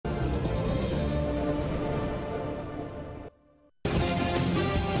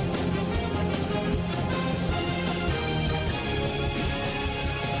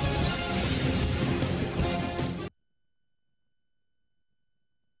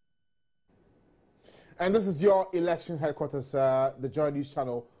And this is your election headquarters, the Joy News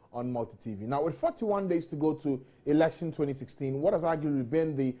channel on Multi TV. Now, with 41 days to go to election 2016, what has arguably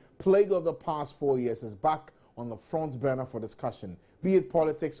been the plague of the past 4 years is back on the front burner for discussion, be it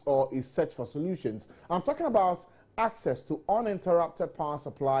politics or a search for solutions. I'm talking about access to uninterrupted power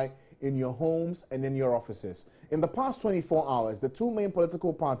supply in your homes and in your offices. In the past 24 hours, the two main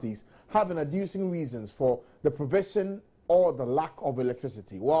political parties have been adducing reasons for the provision or the lack of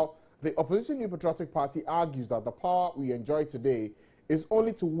electricity. Well, the opposition New Patriotic Party argues that the power we enjoy today is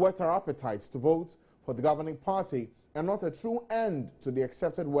only to whet our appetites to vote for the governing party and not a true end to the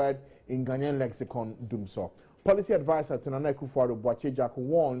accepted word in Ghanaian lexicon, dumso. Policy advisor to Nana Akufo-Addo Boakye Agyarko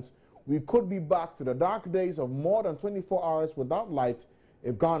warns we could be back to the dark days of more than 24 hours without light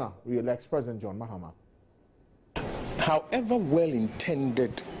if Ghana re-elects President John Mahama. However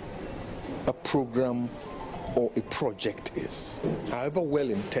well-intended a program or a project is, however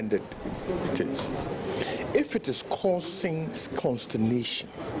well-intended it is, if it is causing consternation,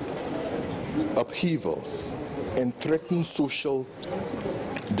 upheavals, and threatening social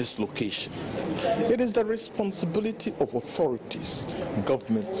dislocation, it is the responsibility of authorities,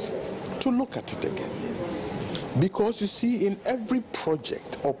 governments, to look at it again. Because you see, in every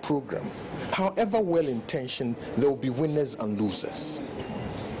project or program, however well-intentioned, there will be winners and losers.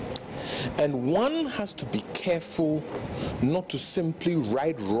 And one has to be careful not to simply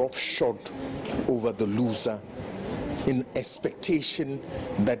ride roughshod over the loser in expectation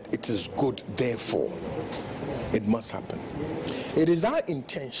that it is good, therefore it must happen. It is our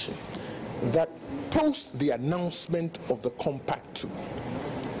intention that post the announcement of the Compact 2,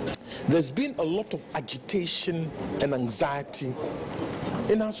 there's been a lot of agitation and anxiety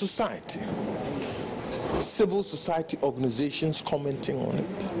in our society. Civil society organizations commenting on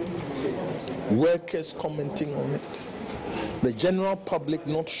it, workers commenting on it, the general public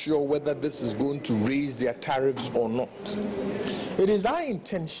not sure whether this is going to raise their tariffs or not. It is our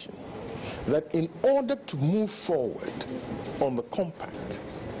intention that in order to move forward on the Compact,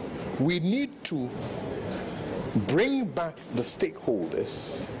 we need to bring back the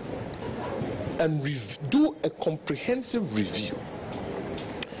stakeholders and do a comprehensive review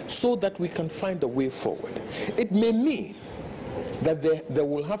so that we can find a way forward. It may mean that there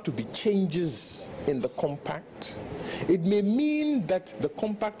will have to be changes in the Compact. It may mean that the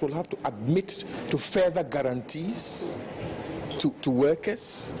Compact will have to admit to further guarantees to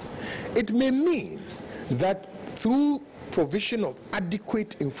workers. It may mean that through provision of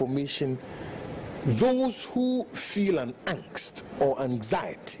adequate information, those who feel an angst or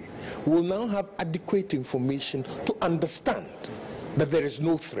anxiety will now have adequate information to understand that there is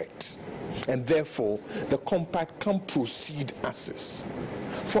no threat, and therefore the Compact can proceed as is.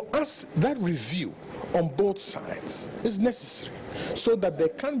 For us, that review on both sides is necessary so that there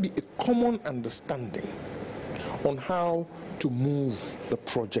can be a common understanding on how to move the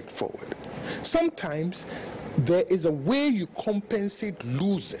project forward. Sometimes there is a way you compensate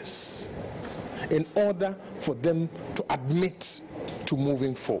losers in order for them to admit to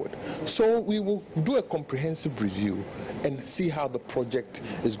moving forward. So we will do a comprehensive review and see how the project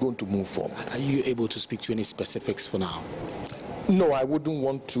is going to move forward. Are you able to speak to any specifics for now? No, I wouldn't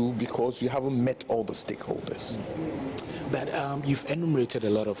want to, because you haven't met all the stakeholders. But you've enumerated a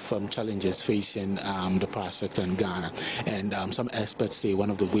lot of challenges facing the power sector in Ghana, and some experts say one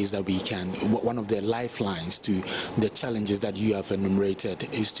of the ways that we can, one of the lifelines to the challenges that you have enumerated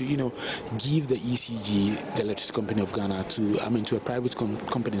is to, give the ECG, the Electricity Company of Ghana, to a private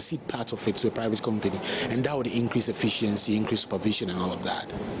company, cede part of it to a private company, and that would increase efficiency, increase supervision, and all of that.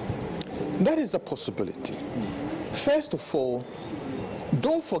 That is a possibility. First of all,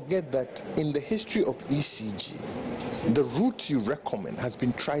 don't forget that in the history of ECG, the route you recommend has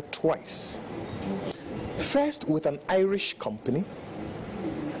been tried twice. First with an Irish company,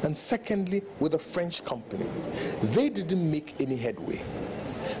 and secondly with a French company. They didn't make any headway.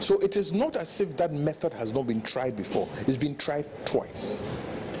 So it is not as if that method has not been tried before. It's been tried twice.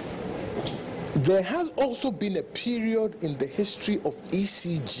 There has also been a period in the history of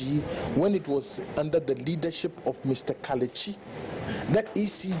ECG when it was under the leadership of Mr. Kalechi that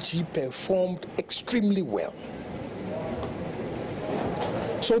ECG performed extremely well.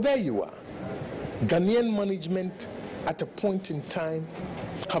 So there you are. Ghanaian management at a point in time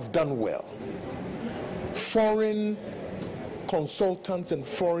have done well. Foreign consultants and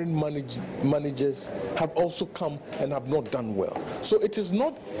foreign managers have also come and have not done well. So it is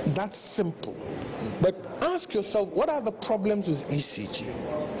not that simple. But ask yourself, what are the problems with ECG?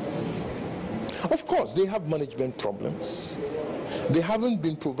 Of course, they have management problems. They haven't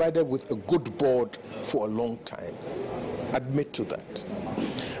been provided with a good board for a long time. Admit to that.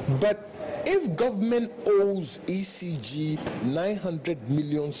 But if government owes ECG 900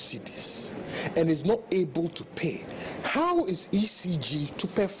 million cedis and is not able to pay, how is ECG to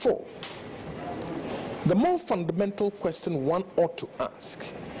perform? The more fundamental question one ought to ask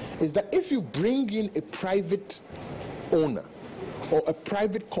is that if you bring in a private owner or a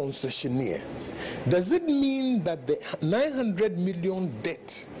private concessionaire, does it mean that the 900 million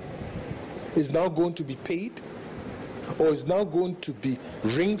debt is now going to be paid? Or is now going to be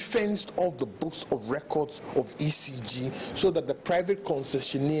ring-fenced off the books of records of ECG so that the private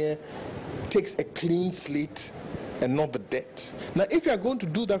concessionaire takes a clean slate and not the debt? Now, if you are going to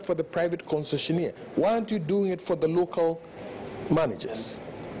do that for the private concessionaire, why aren't you doing it for the local managers?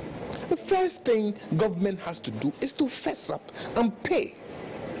 The first thing government has to do is to fess up and pay.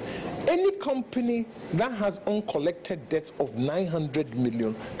 Any company that has uncollected debts of 900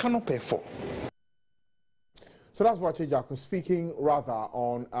 million cannot pay for. So that's Boakye Jarko speaking rather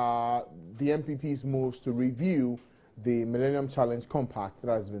on the NPP's moves to review the Millennium Challenge Compact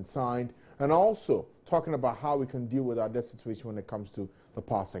that has been signed, and also talking about how we can deal with our debt situation when it comes to the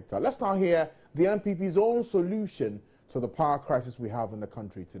power sector. Let's now hear the NPP's own solution to the power crisis we have in the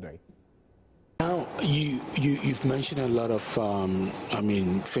country today. Now, you've mentioned a lot of,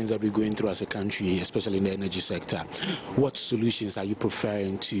 things that we're going through as a country, especially in the energy sector. What solutions are you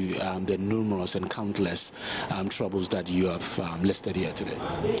preferring to the numerous and countless troubles that you have listed here today?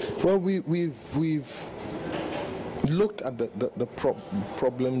 Well, we've looked at the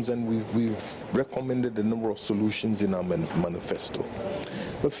problems, and we've recommended a number of solutions in our manifesto.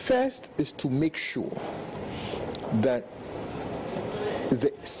 The first is to make sure that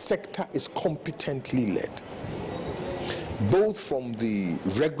the sector is competently led, both from the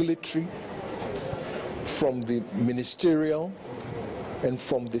regulatory, from the ministerial, and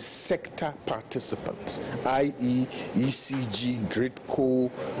from the sector participants, i.e. ECG,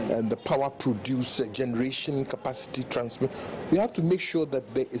 GRIDCO, and the power producer, generation capacity transmit. We have to make sure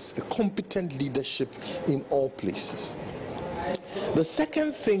that there is a competent leadership in all places. The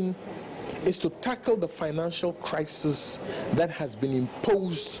second thing is to tackle the financial crisis that has been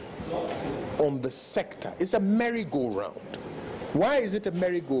imposed on the sector. It's a merry-go-round. Why is it a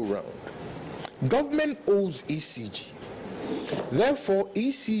merry-go-round? Government owes ECG. Therefore,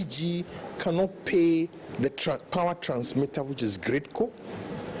 ECG cannot pay the power transmitter, which is GRIDCO.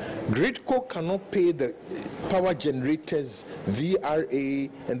 GRIDCO cannot pay the power generators, VRA,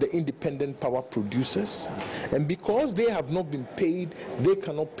 and the independent power producers. And because they have not been paid, they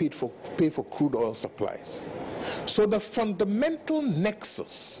cannot pay for crude oil supplies. So the fundamental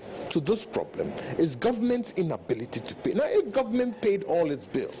nexus to this problem is government's inability to pay. Now, if government paid all its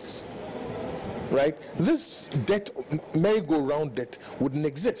bills, right, this debt, merry-go-round debt, wouldn't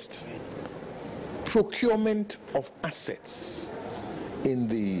exist. Procurement of assets in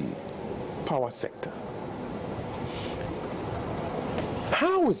the power sector.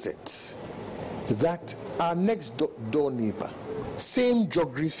 How is it that our next door neighbor, same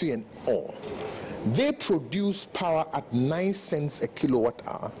geography and all, they produce power at 9 cents a kilowatt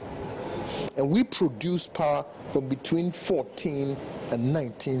hour, and we produce power from between 14 and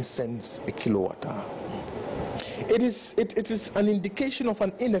 19 cents a kilowatt hour? It is an indication of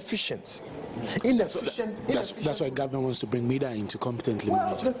an inefficiency. That's why government wants to bring MEDA into competently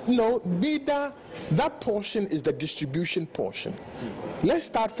managing. No, MEDA, that portion is the distribution portion. Let's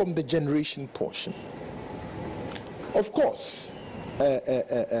start from the generation portion. Of course,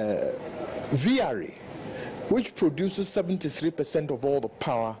 VRA, which produces 73% of all the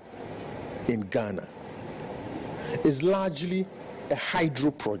power in Ghana, is largely a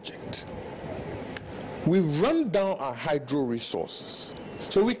hydro project. We've run down our hydro resources,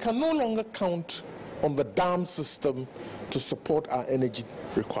 so we can no longer count on the dam system to support our energy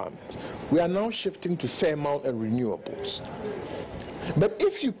requirements. We are now shifting to thermal and renewables. But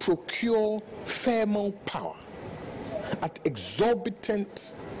if you procure thermal power at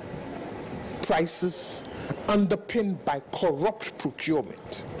exorbitant prices underpinned by corrupt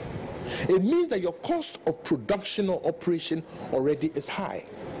procurement, it means that your cost of production or operation already is high.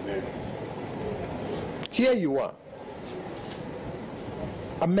 Here you are,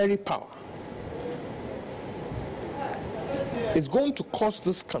 AmeriPower. It's going to cost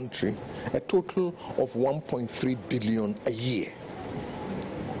this country a total of 1.3 billion a year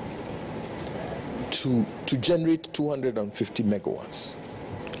to generate 250 megawatts.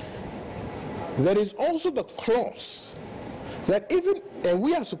 There is also the clause that and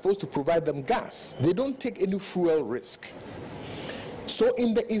we are supposed to provide them gas. They don't take any fuel risk. So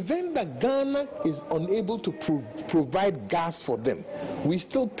in the event that Ghana is unable to provide gas for them, we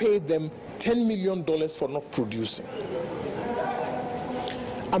still pay them $10 million for not producing.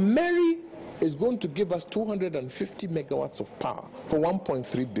 Ameri is going to give us 250 megawatts of power for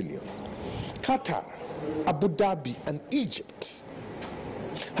 1.3 billion. Qatar, Abu Dhabi, and Egypt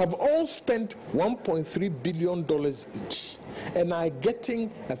have all spent $1.3 billion each and are getting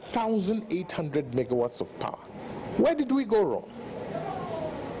 1,800 megawatts of power. Where did we go wrong?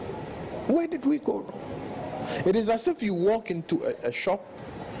 Where did we go wrong? It is as if you walk into a shop,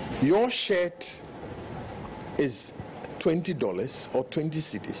 your shirt is $20 or 20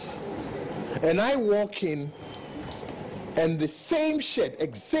 cedis, and I walk in and the same shirt,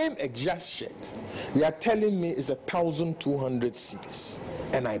 same exact shirt, they are telling me is 1,200 cedis,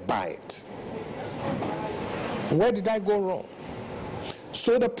 and I buy it. Where did I go wrong?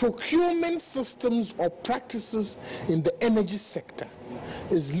 So the procurement systems or practices in the energy sector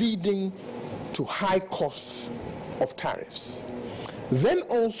is leading to high costs of tariffs. Then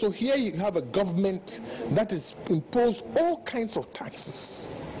also here you have a government that has imposed all kinds of taxes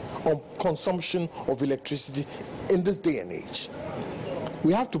on consumption of electricity in this day and age.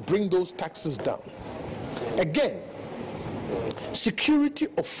 We have to bring those taxes down. Again, security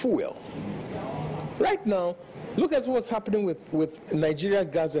of fuel. Right now, look at what's happening with Nigeria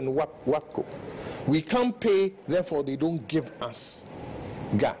Gas and WAPCO. We can't pay, therefore they don't give us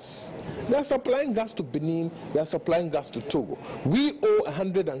gas. They're supplying gas to Benin, they're supplying gas to Togo. We owe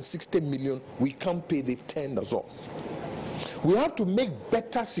 160 million, we can't pay, they've turned us off. We have to make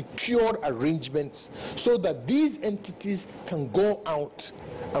better secure arrangements so that these entities can go out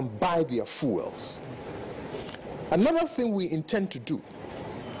and buy their fuels. Another thing we intend to do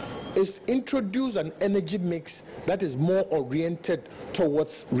is introduce an energy mix that is more oriented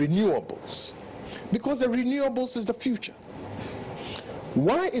towards renewables, because the renewables is the future.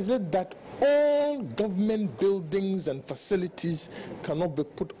 Why is it that all government buildings and facilities cannot be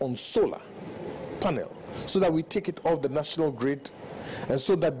put on solar panel so that we take it off the national grid and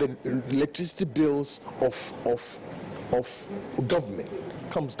so that the electricity bills of government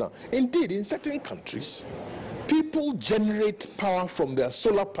comes down? Indeed, in certain countries, people generate power from their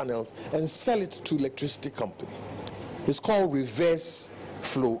solar panels and sell it to electricity company. It's called reverse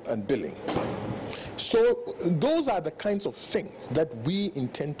flow and billing. So those are the kinds of things that we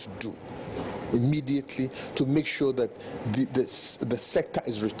intend to do immediately to make sure that the sector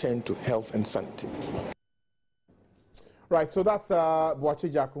is returned to health and sanity. Right, so that's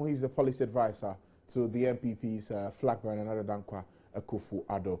Boakye Jakun. He's the policy advisor to the NPP's flag bearer, Nana Dankwa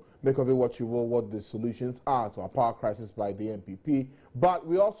Akufo-Addo. Make of it what you will, what the solutions are to our power crisis by the NPP. But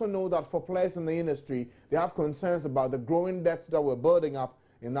we also know that for players in the industry, they have concerns about the growing debt that we're building up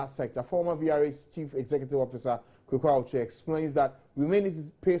in that sector. Former VRA's Chief Executive Officer, Kwaku Awotwe, explains that we may need to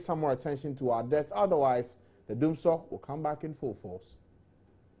pay some more attention to our debts, otherwise the doomsaw will come back in full force.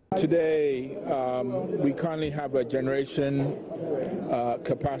 Today, we currently have a generation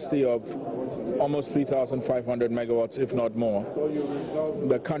capacity of almost 3,500 megawatts, if not more.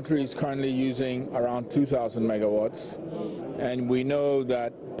 The country is currently using around 2,000 megawatts, and we know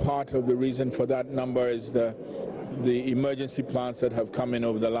that part of the reason for that number is the emergency plans that have come in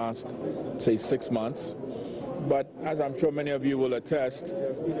over the last, say, 6 months. But as I'm sure many of you will attest,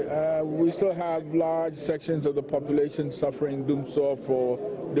 we still have large sections of the population suffering doomsaw for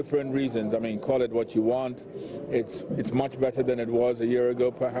different reasons. I mean, call it what you want. It's much better than it was a year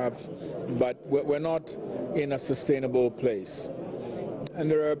ago, perhaps, but we're not in a sustainable place. And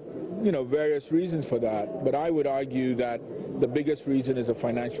there are, various reasons for that. But I would argue that the biggest reason is a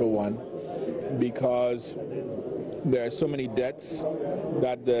financial one, because there are so many debts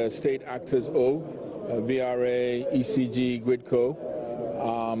that the state actors owe, VRA, ECG,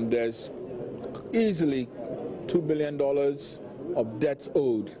 Gridco. There's easily $2 billion of debts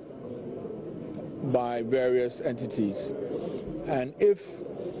owed by various entities. And if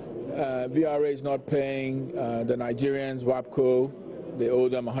VRA is not paying the Nigerians, WAPCO, they owe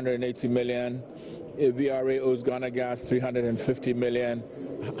them 180 million. If VRA owes Ghana Gas 350 million,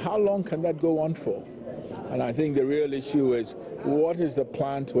 how long can that go on for? And I think the real issue is, what is the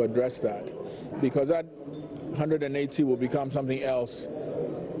plan to address that? Because that 180 will become something else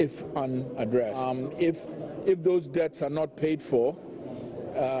if unaddressed. If those debts are not paid for,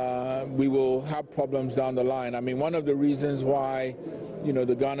 we will have problems down the line. I mean, one of the reasons why,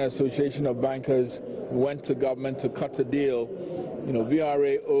 the Ghana Association of Bankers went to government to cut a deal,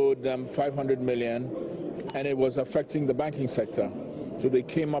 VRA owed them 500 million, and it was affecting the banking sector. So they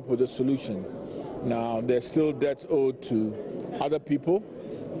came up with a solution. Now, there's still debts owed to other people,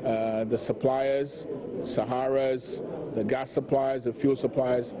 the suppliers, Saharas, the gas suppliers, the fuel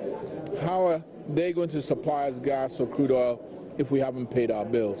suppliers. How are they going to supply us gas or crude oil if we haven't paid our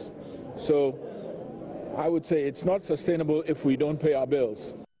bills? So I would say it's not sustainable if we don't pay our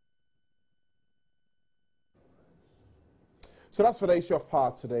bills. So that's for the issue of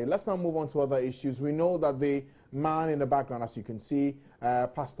power today. Let's now move on to other issues. We know that the man in the background, as you can see,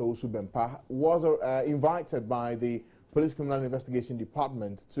 Pastor Owusu Bempah, was invited by the Police Criminal Investigation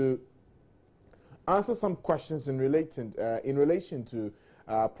Department to answer some questions in relation to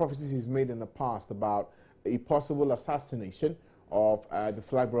prophecies he's made in the past about a possible assassination of the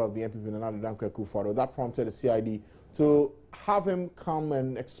flag bearer of the NPP, Nana Addo Dankwa Akufo-Addo. That prompted the CID to have him come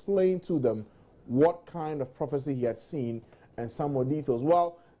and explain to them what kind of prophecy he had seen and some more details.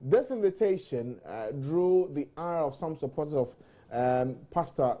 Well, this invitation drew the ire of some supporters of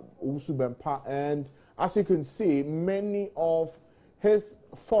Pastor Owusu Bempah, and as you can see, many of his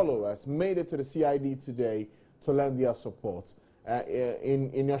followers made it to the CID today to lend their support.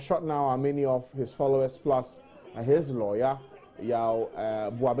 In your shot now are many of his followers plus his lawyer, Yao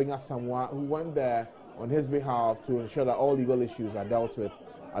Buabenga Samwa, who went there on his behalf to ensure that all legal issues are dealt with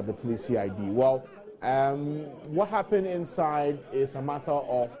at the police CID. Well, what happened inside is a matter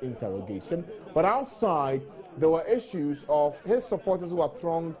of interrogation, but outside there were issues of his supporters who had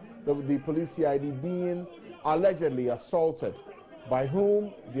thronged the police CID being allegedly assaulted, by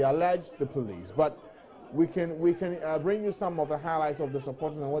whom they allege the police. But we can bring you some of the highlights of the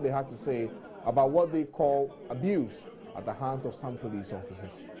supporters and what they had to say about what they call abuse at the hands of some police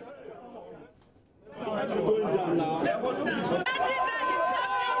officers.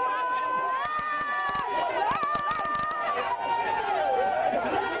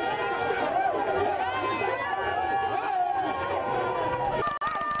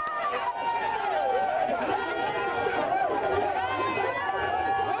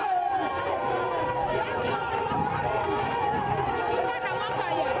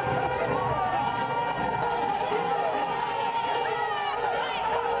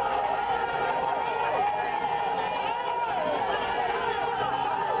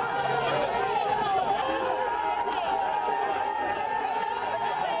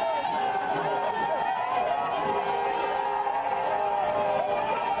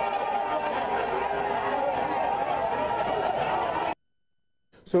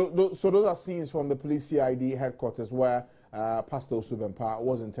 So those are scenes from the police CID headquarters where Pastor Owusu Bempah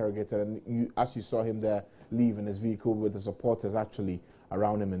was interrogated, and as you saw him there leave in his vehicle with the supporters actually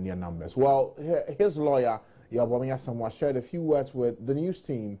around him in their numbers. Well, his lawyer, Yao Buabenga Samwa, shared a few words with the news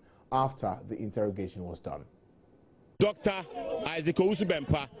team after the interrogation was done. Dr. Isaac Owusu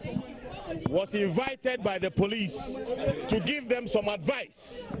Bempah was invited by the police to give them some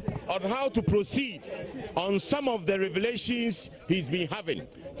advice on how to proceed on some of the revelations he's been having.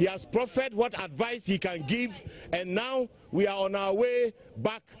 He has proffered what advice he can give, and now we are on our way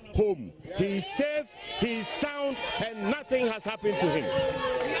back home. He is safe, he is sound, and nothing has happened to him.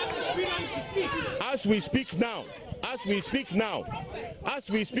 As we speak now,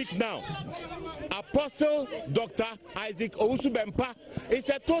 Apostle Dr. Isaac Owusu Bempah is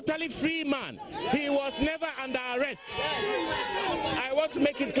a totally free man. He was never under arrest. I want to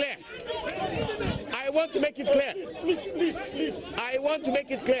make it clear. I want to make it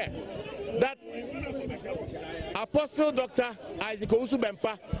clear that Apostle Dr. Isaac Owusu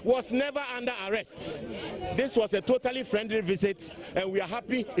Bempah was never under arrest. This was a totally friendly visit, and we are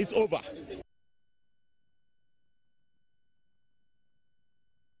happy it's over.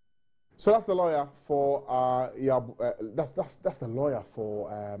 So that's the lawyer for that's the lawyer for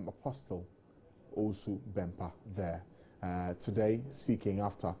Apostle Owusu Bempah there today, speaking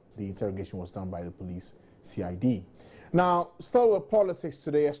after the interrogation was done by the police CID. Now, still with politics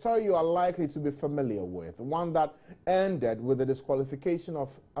today, a story you are likely to be familiar with, one that ended with the disqualification of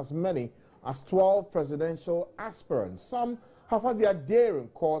as many as 12 presidential aspirants. Some have had their day in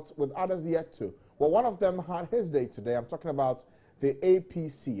court, with others yet to. Well, one of them had his day today. I'm talking about the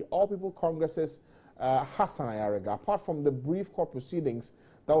APC, All People Congress's Hassan Ayariga. Apart from the brief court proceedings,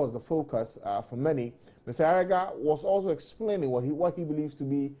 that was the focus for many. Mr. Ayariga was also explaining what he believes to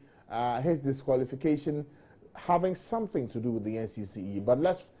be his disqualification having something to do with the NCCE. But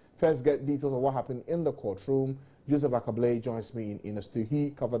let's first get details of what happened in the courtroom. Joseph Akablay joins me in the studio.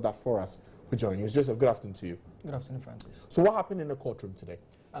 He covered that for us. For joining us. Joseph, good afternoon to you. Good afternoon, Francis. So what happened in the courtroom today?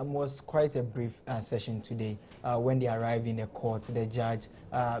 Was quite a brief session today. When they arrived in the court, the judge,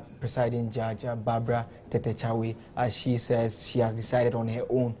 presiding judge, Barbara Tetechawe, she says she has decided on her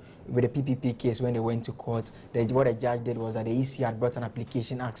own with the PPP case when they went to court. What the judge did was that the EC had brought an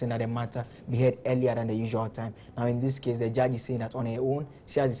application asking that the matter be heard earlier than the usual time. Now in this case, the judge is saying that on her own,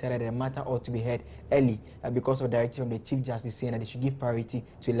 she has decided that the matter ought to be heard early because of directive from the Chief Justice saying that they should give priority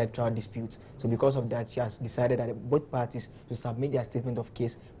to electoral disputes. So because of that, she has decided that both parties should submit their statement of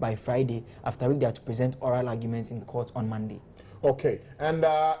case by Friday, after which they are to present oral arguments in court on Monday. Okay, and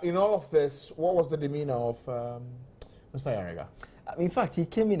in all of this, what was the demeanor of Mr. Yarega? In fact, he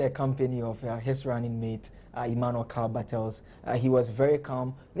came in a company of his running mate, Emmanuel Carl Battles. He was very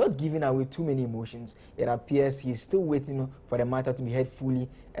calm, not giving away too many emotions. It appears he's still waiting for the matter to be heard fully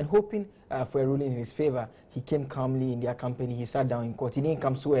and hoping for a ruling in his favor. He came calmly in their company. He sat down in court. He didn't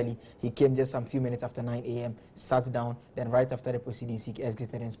come so early. He came just some few minutes after 9 a.m., sat down, then right after the proceedings, he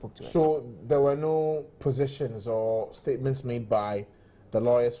exited and spoke to us. So there were no positions or statements made by the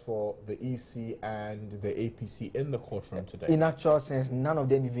lawyers for the EC and the APC in the courtroom today? In actual sense, none of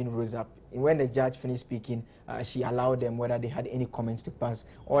them even rose up. When the judge finished speaking, she allowed them whether they had any comments to pass.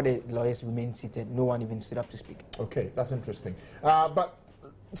 All the lawyers remained seated. No one even stood up to speak. Okay, that's interesting. But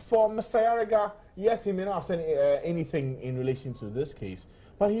for Mr. Yarega, yes, he may not have said anything in relation to this case,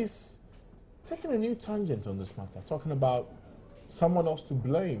 but he's taken a new tangent on this matter, talking about someone else to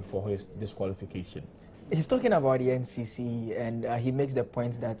blame for his disqualification. He's talking about the NCC, and he makes the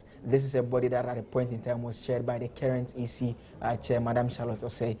point that this is a body that at a point in time was chaired by the current EC chair, Madam Charlotte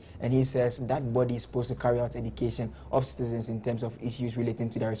Osei, and he says that body is supposed to carry out education of citizens in terms of issues relating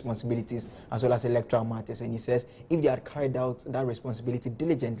to their responsibilities as well as electoral matters. And he says if they had carried out that responsibility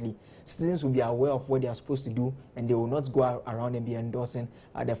diligently, citizens will be aware of what they are supposed to do, and they will not go around and be endorsing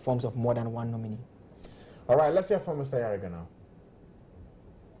the forms of more than one nominee. All right, let's hear from Mr. Yarega now.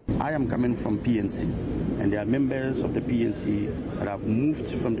 I am coming from PNC, and there are members of the PNC that have moved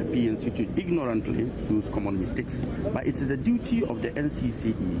from the PNC to ignorantly use common mistakes. But it is the duty of the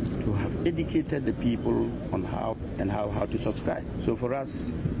NCCE to have educated the people on how to subscribe. So for us,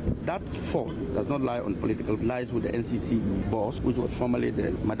 that fault does not lie on political, lies with the NCCE boss, which was formerly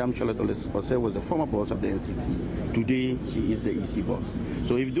Madame Charlotte Osei was the former boss of the NCC. Today, she is the EC boss.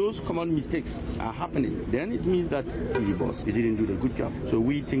 So if those common mistakes are happening, then it means that the boss didn't do the good job. So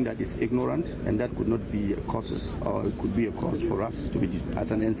we think that is ignorant, and that could not be a cause, or it could be a cause for us to be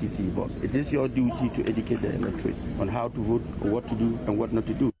as an NCC boss. It is your duty to educate the electorate on how to vote, what to do, and what not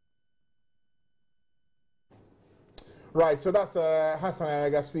to do. Right, so that's Hassan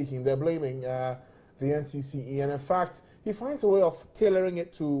Yarega speaking. They're blaming the NCCE, and in fact, he finds a way of tailoring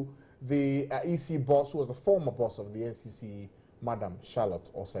it to the EC boss, who was the former boss of the NCCE, Madam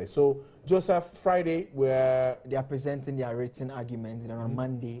Charlotte Osei. So, Joseph, Friday, they are presenting their written arguments, and on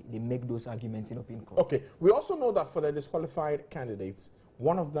Monday, they make those arguments in open court. Okay, we also know that for the disqualified candidates,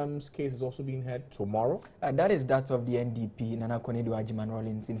 one of them's case is also being heard tomorrow. That is that of the NDP, Nana Konadu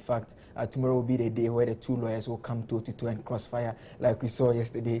Agyeman-Rawlings. In fact, tomorrow will be the day where the two lawyers will come toe-to-toe and crossfire, like we saw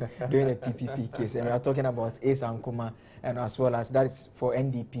yesterday during the PPP case. And we are talking about Ace Ankoma, and as well as that is for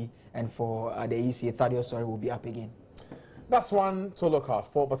NDP, and for the EC, Thaddeus Sory will be up again. That's one to look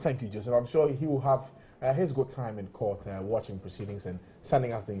out for, but thank you, Joseph. I'm sure he will have his good time in court watching proceedings and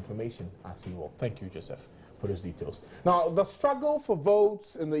sending us the information as he will. Thank you, Joseph, for those details. Now, the struggle for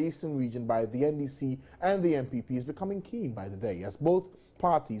votes in the eastern region by the NDC and the MPP is becoming keen by the day as both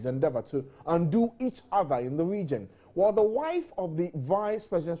parties endeavor to undo each other in the region. While the wife of the vice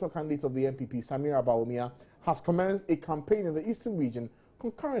presidential candidate of the MPP, Samira Bawumia, has commenced a campaign in the eastern region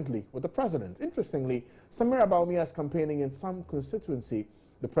concurrently with the president. Interestingly, Samira Bawumia is campaigning in some constituency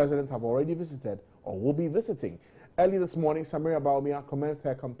the president have already visited or will be visiting. Early this morning, Samira Bawumia commenced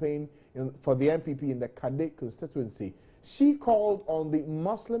her campaign for the MPP in the Kade constituency. She called on the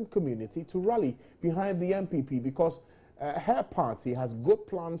Muslim community to rally behind the MPP because her party has good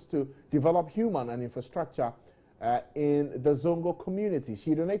plans to develop human and infrastructure in the Zongo community.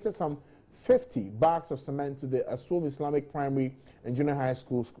 She donated some 50 bags of cement to the Asum Islamic Primary and Junior High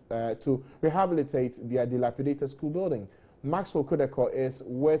Schools to rehabilitate their dilapidated school building. Maxwell Kudeko is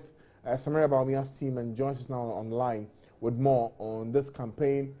with Samira Bawumia's team and joins us now online with more on this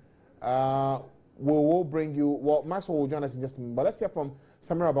campaign. We will bring you, well, Maxwell will join us in just a minute, but let's hear from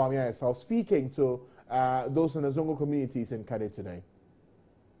Samira Bawumia herself speaking to those in the Zongo communities in Kade today.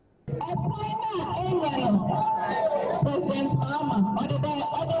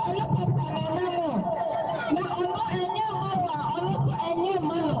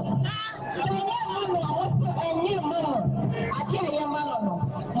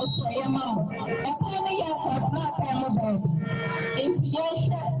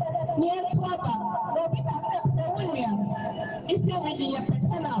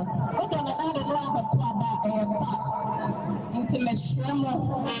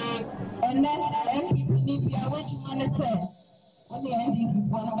 and then NPP are waiting on the set. And the NDC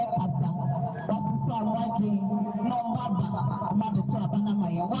one of the pasta. What's the working? No Maba to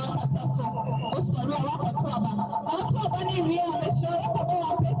Abanamaya. One so sorry, I want to Abba. I want to Abani Ria, the show of a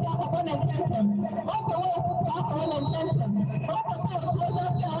place of one and ten. What the way of one and ten. What the way of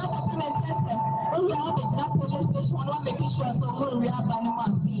one and ten. Oh, you have a police station, one making sure so we are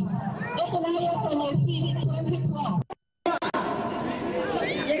Banama B. Then I see 2012.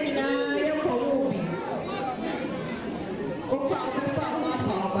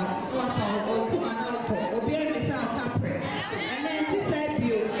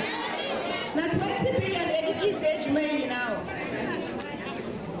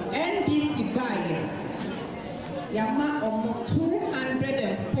 Yama almost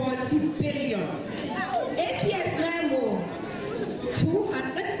 240 billion. 8 years now,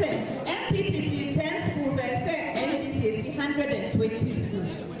 200. Let's say MPPC 10 schools. I say NDC is 120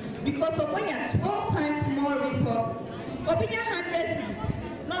 schools because of when you have 12 times more resources. Opinion 100 city,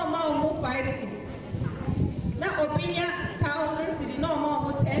 no more 5 city. Now opinion 1,000 city, no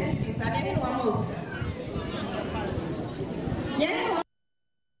more 10 cities, and anyone else. Yeah.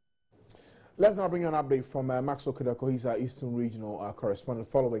 Let's now bring you an update from Maxwell Kudako. He's our Eastern Regional correspondent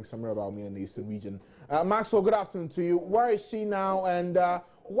following Samira Baumia in the Eastern region. Maxwell, good afternoon to you. Where is she now, and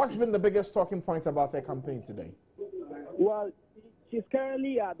what's been the biggest talking point about her campaign today? Well, she's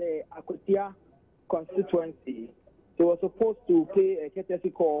currently at the Akotia constituency. She was supposed to pay a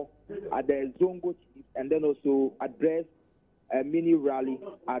courtesy call at the Zongo Chief and then also address a mini rally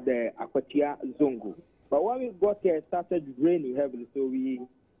at the Akotia Zongo. But when we got here, it started raining heavily, so we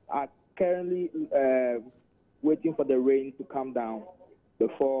are currently waiting for the rain to come down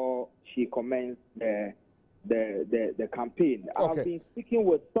before she commenced the campaign. Okay. I've been speaking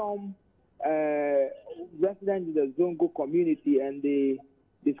with some residents in the Zongo community, and they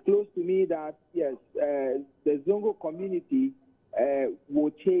disclosed to me that yes, the Zongo community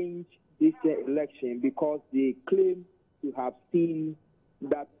will change this election because they claim to have seen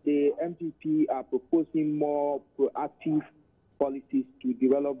that the MPP are proposing more proactive policies to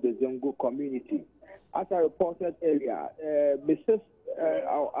develop the Zongo community. As I reported earlier, Mrs.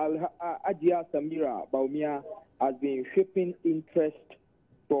 Ajia Samira Baumia has been shaping interest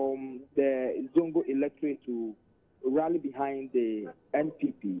from the Zongo electorate to rally behind the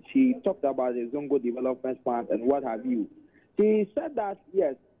NPP. She talked about the Zongo Development Fund and what have you. She said that,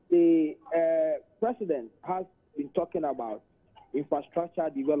 yes, the president has been talking about infrastructure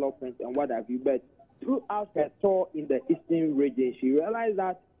development and what have you, but throughout her tour in the Eastern region, she realized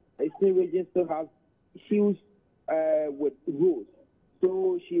that the Eastern region still has issues with roads.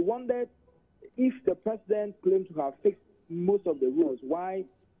 So she wondered if the president claimed to have fixed most of the roads, why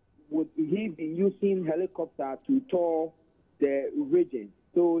would he be using helicopter to tour the region?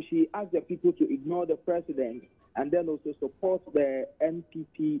 So she asked the people to ignore the president and then also support the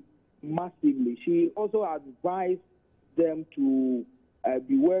NPP massively. She also advised them to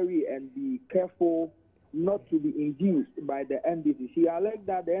be wary and be careful not to be induced by the NDC. She alleged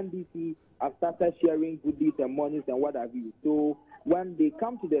that the NDC have started sharing goodies and monies and what have you. So when they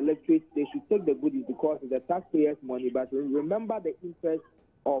come to the electorate, they should take the goodies because it's the taxpayers' money, but remember the interest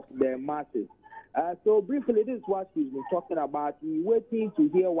of the masses. So briefly, this is what she's been talking about. We're waiting to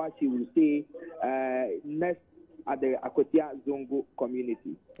hear what she will say next at the Akotia Zongo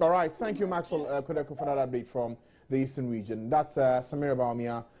community. All right. Thank you, Maxwell Kudako, for that update from the Eastern region. That's Samira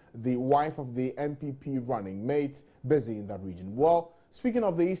Baumia, the wife of the MPP running mate, busy in that region. Well, speaking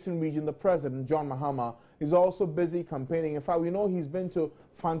of the Eastern region, the president, John Mahama, is also busy campaigning. In fact, we know he's been to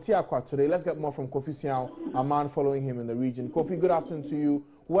Fantiakwa today. Let's get more from Kofi Siao, a man following him in the region. Kofi, good afternoon to you.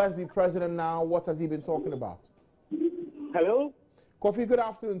 Where's the president now? What has he been talking about? Hello? Kofi, good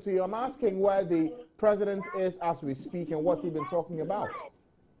afternoon to you. I'm asking where the president is as we speak and what's he been talking about.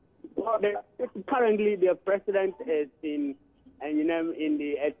 Well, currently the president is in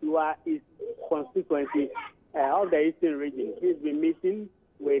the Etua East constituency of the Eastern region. He's been meeting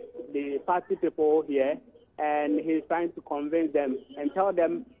with the party people here, and he's trying to convince them and tell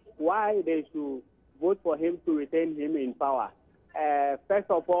them why they should vote for him to retain him in power. First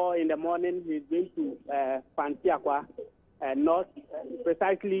of all, in the morning, he's been to Fantiakwa, not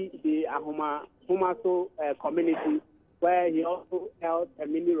precisely the Humaso community, where he also held a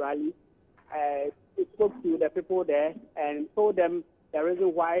mini rally. He spoke to the people there and told them the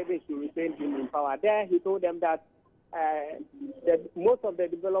reason why they should retain him in power. There, he told them that most of the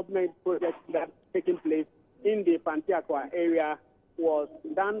development projects that are taking place in the Fantiakwa area was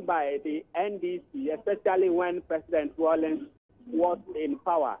done by the NDC, especially when President Rawlings was in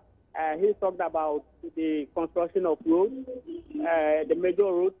power. he talked about the construction of roads, the major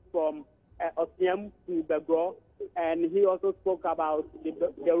roads from Osiem to Begro, and he also spoke about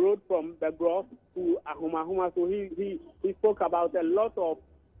the road from Begro to Ahumahuma. So he spoke about a lot of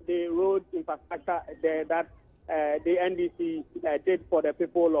the road infrastructure there that the NDC did for the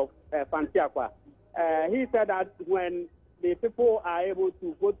people of Fantiakwa. He said that when the people are able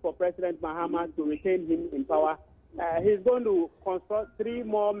to vote for President Mahama to retain him in power, he's going to construct 3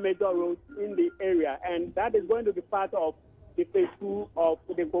 more major roads in the area, and that is going to be part of the phase 2 of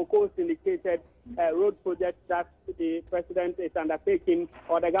the Cocoa syndicated road project that the president is undertaking,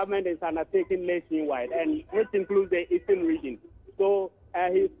 or the government is undertaking nationwide, and which includes the eastern region. So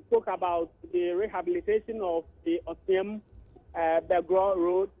he spoke about the rehabilitation of the Osiem Begro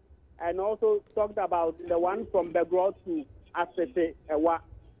Road, and also talked about the one from Begro to Asese Ewa.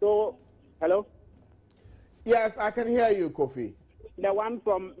 So, hello? Yes, I can hear you, Kofi. The one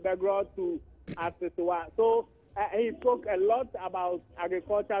from Begro to Asese Ewa. So, he spoke a lot about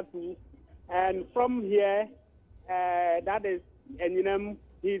agriculture too, and from here, that is, and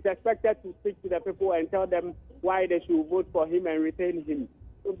he's expected to speak to the people and tell them why they should vote for him and retain him.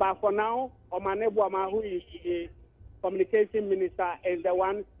 But for now, Omane Boama, who is the communication minister, is the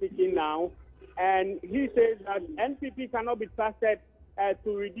one speaking now, and he says that NPP cannot be trusted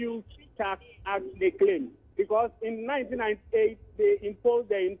to reduce tax as they claim, because in 1998 they imposed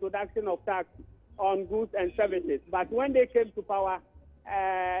the introduction of tax on goods and services. But when they came to power,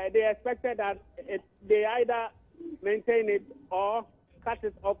 they expected that they either maintain it or cut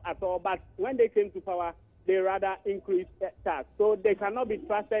it off at all. But when they came to power, they rather increased tax. So they cannot be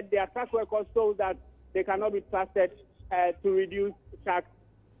trusted. Their track record shows that they cannot be trusted to reduce tax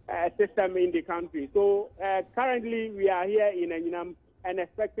system in the country. So currently we are here in Enyinam and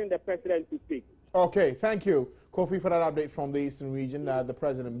expecting the president to speak. Okay, thank you, Kofi, for that update from the Eastern region. The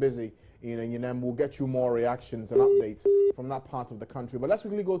president busy in Enyinam. We'll get you more reactions and updates from that part of the country. But let's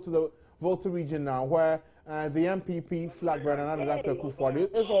quickly go to the Volta region now, where the MPP flag bearer Nana Dankwa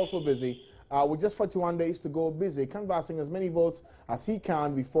Akufo-Addo is also busy. With just 41 days to go, busy canvassing as many votes as he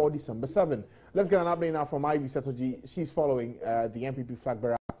can before December 7. Let's get an update now from Ivy Setoji. She's following the MPP flag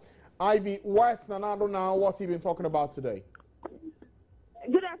bearer. Ivy, where's Nanado now? What's he been talking about today?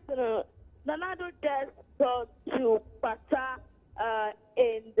 Good afternoon. Nanado just got to Pata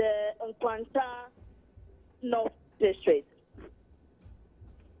in the Nkwanta North District.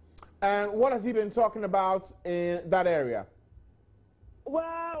 And what has he been talking about in that area?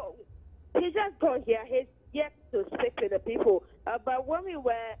 Well, he just got here. He's yet to speak to the people. But when we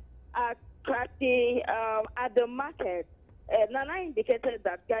were at the market, Nana indicated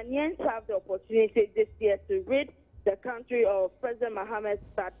that Ghanaians have the opportunity this year to rid the country of President Mohammed's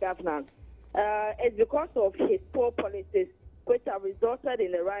bad governance. It's because of his poor policies, which have resulted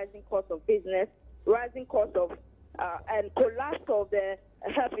in the rising cost of business, rising cost of and collapse of the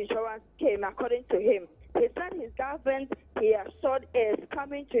health insurance scheme, according to him. He said his government, he assured, is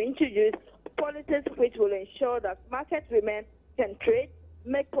coming to introduce policies which will ensure that market women can trade,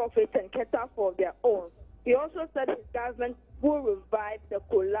 make profits, and cater for their own. He also said his government will revive the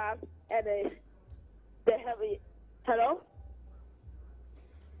collapse and the heavy. Hello?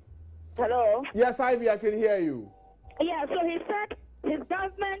 Hello? Yes, Ivy, I can hear you. Yeah, so he said his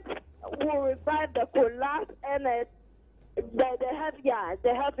government will revive the collapse and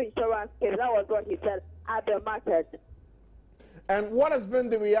the health insurance scheme. That was what he said at the market. And what has been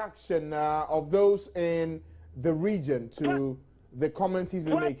the reaction of those in the region to the comments he's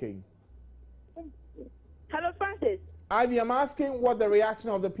been making? Hello, Francis. Ivy, I'm asking what the reaction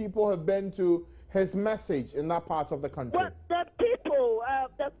of the people have been to his message in that part of the country. Well, the people,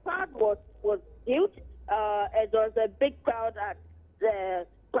 the crowd was huge. It was a big crowd at the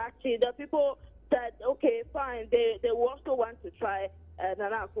party. The people said, okay, fine. They also want to try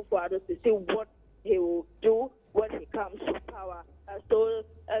Nana Akufo-Addo to see what he will do when he comes to power. So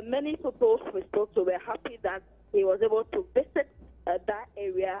many people we spoke to were happy that he was able to visit that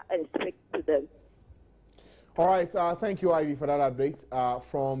area and speak to them. All right, thank you, Ivy, for that update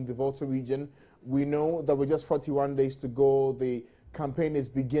from the Volta region. We know that with just 41 days to go, the campaign is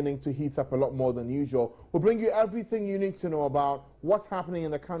beginning to heat up a lot more than usual. We'll bring you everything you need to know about what's happening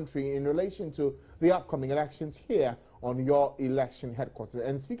in the country in relation to the upcoming elections here on your election headquarters.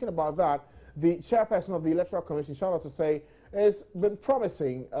 And speaking about that, the chairperson of the Electoral Commission, Charlotte Osei, has been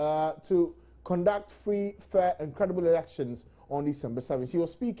promising to conduct free, fair, and credible elections on December 7th. She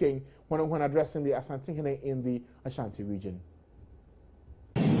was speaking when addressing the Asantehene in the Ashanti region.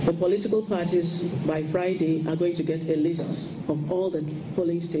 The political parties by Friday are going to get a list of all the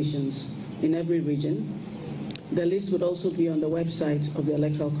polling stations in every region. The list would also be on the website of the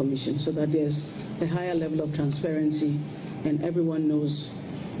Electoral Commission so that there's a higher level of transparency and everyone knows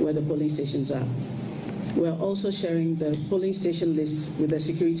where the polling stations are. We're also sharing the polling station lists with the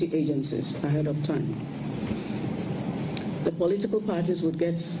security agencies ahead of time. The political parties would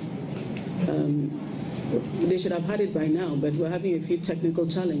get, they should have had it by now, but we're having a few technical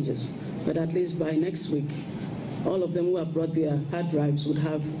challenges. But at least by next week, all of them who have brought their hard drives would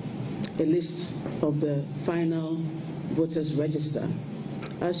have a list of the final voters register.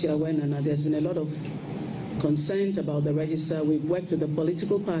 As you're aware, Nana, there's been a lot of concerns about the register. We've worked with the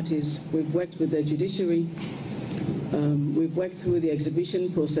political parties, we've worked with the judiciary, we've worked through the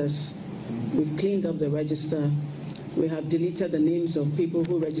exhibition process, we've cleaned up the register, we have deleted the names of people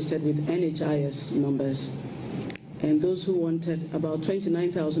who registered with NHIS numbers, and those who wanted, about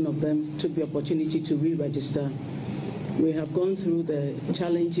 29,000 of them took the opportunity to re-register. We have gone through the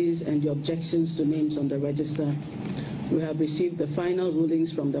challenges and the objections to names on the register. We have received the final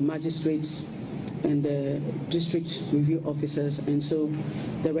rulings from the magistrates and the district review officers, and so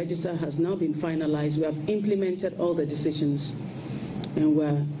the register has now been finalized. We have implemented all the decisions, and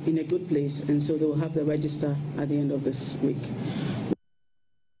we're in a good place, and so they will have the register at the end of this week.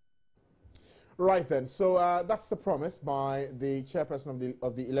 Right then, so that's the promise by the chairperson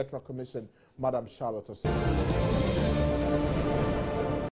of the Electoral Commission, Madam Charlotte Osei.